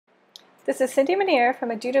This is Cindy Manier from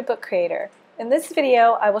Aduta Book Creator. In this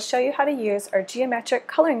video, I will show you how to use our Geometric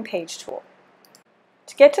Coloring Page tool.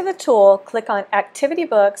 To get to the tool, click on Activity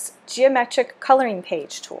Books Geometric Coloring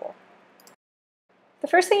Page tool. The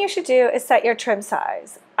first thing you should do is set your trim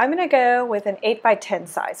size. I'm going to go with an 8x10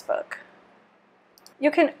 size book.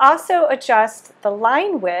 You can also adjust the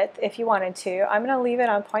line width if you wanted to. I'm going to leave it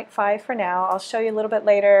on 0.5 for now. I'll show you a little bit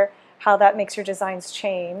later how that makes your designs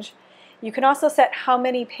change. You can also set how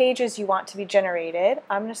many pages you want to be generated.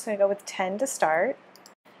 I'm just going to go with 10 to start.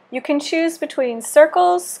 You can choose between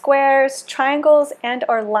circles, squares, triangles, and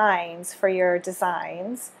or lines for your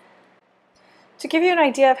designs. To give you an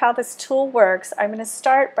idea of how this tool works, I'm going to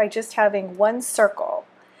start by just having one circle.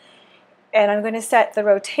 And I'm going to set the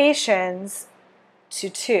rotations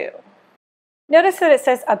to 2. Notice that it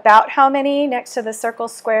says about how many next to the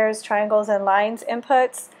circles, squares, triangles, and lines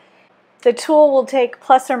inputs. The tool will take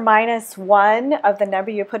plus or minus 1 of the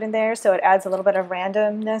number you put in there, so it adds a little bit of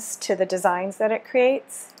randomness to the designs that it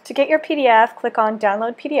creates. To get your PDF, click on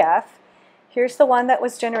Download PDF. Here's the one that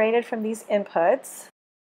was generated from these inputs.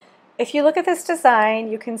 If you look at this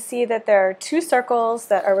design, you can see that there are 2 circles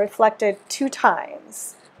that are reflected 2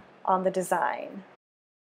 times on the design.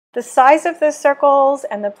 The size of the circles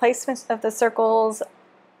and the placement of the circles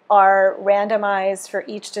are randomized for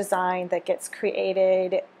each design that gets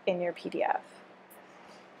created in your PDF.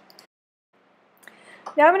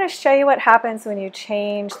 Now I'm going to show you what happens when you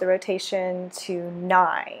change the rotation to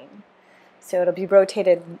 9. So it'll be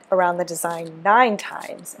rotated around the design 9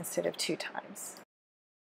 times instead of 2 times.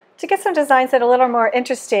 To get some designs that are a little more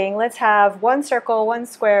interesting, let's have 1 circle, 1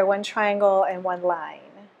 square, 1 triangle, and 1 line.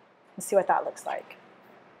 Let's see what that looks like.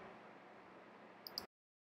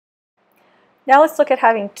 Now let's look at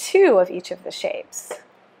having 2 of each of the shapes.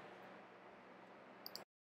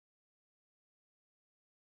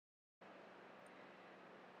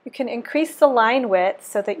 You can increase the line width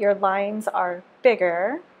so that your lines are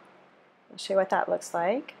bigger. I'll show you what that looks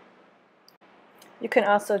like. You can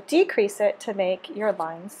also decrease it to make your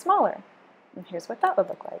lines smaller. And here's what that would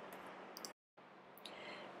look like.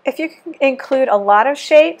 If you can include a lot of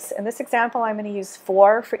shapes, in this example I'm going to use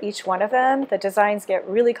 4 for each one of them, the designs get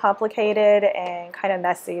really complicated and kind of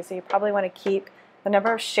messy, so you probably want to keep the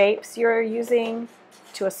number of shapes you're using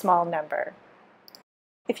to a small number.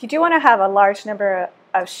 If you do want to have a large number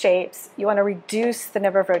of shapes, you want to reduce the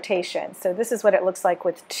number of rotations. So this is what it looks like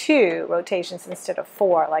with 2 rotations instead of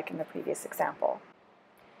 4, like in the previous example.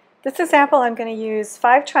 This example I'm going to use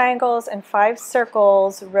 5 triangles and 5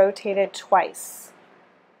 circles rotated twice.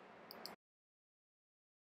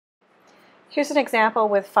 Here's an example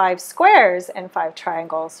with 5 squares and 5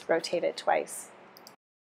 triangles rotated twice.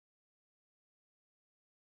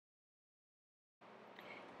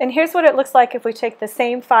 And here's what it looks like if we take the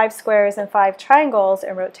same 5 squares and 5 triangles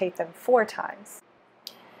and rotate them 4 times.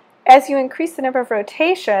 As you increase the number of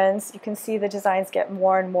rotations, you can see the designs get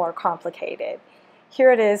more and more complicated.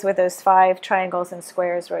 Here it is with those 5 triangles and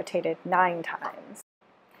squares rotated 9 times.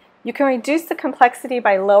 You can reduce the complexity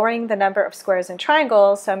by lowering the number of squares and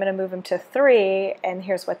triangles, so I'm going to move them to 3, and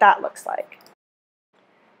here's what that looks like.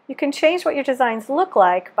 You can change what your designs look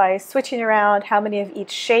like by switching around how many of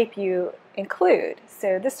each shape you include.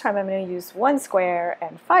 So this time I'm going to use 1 square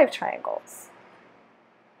and 5 triangles.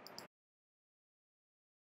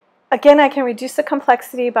 Again, I can reduce the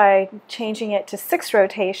complexity by changing it to 6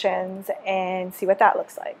 rotations and see what that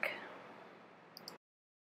looks like.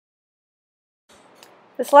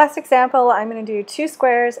 This last example, I'm going to do 2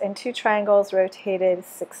 squares and 2 triangles rotated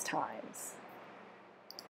 6 times.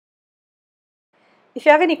 If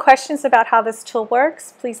you have any questions about how this tool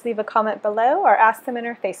works, please leave a comment below or ask them in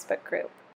our Facebook group.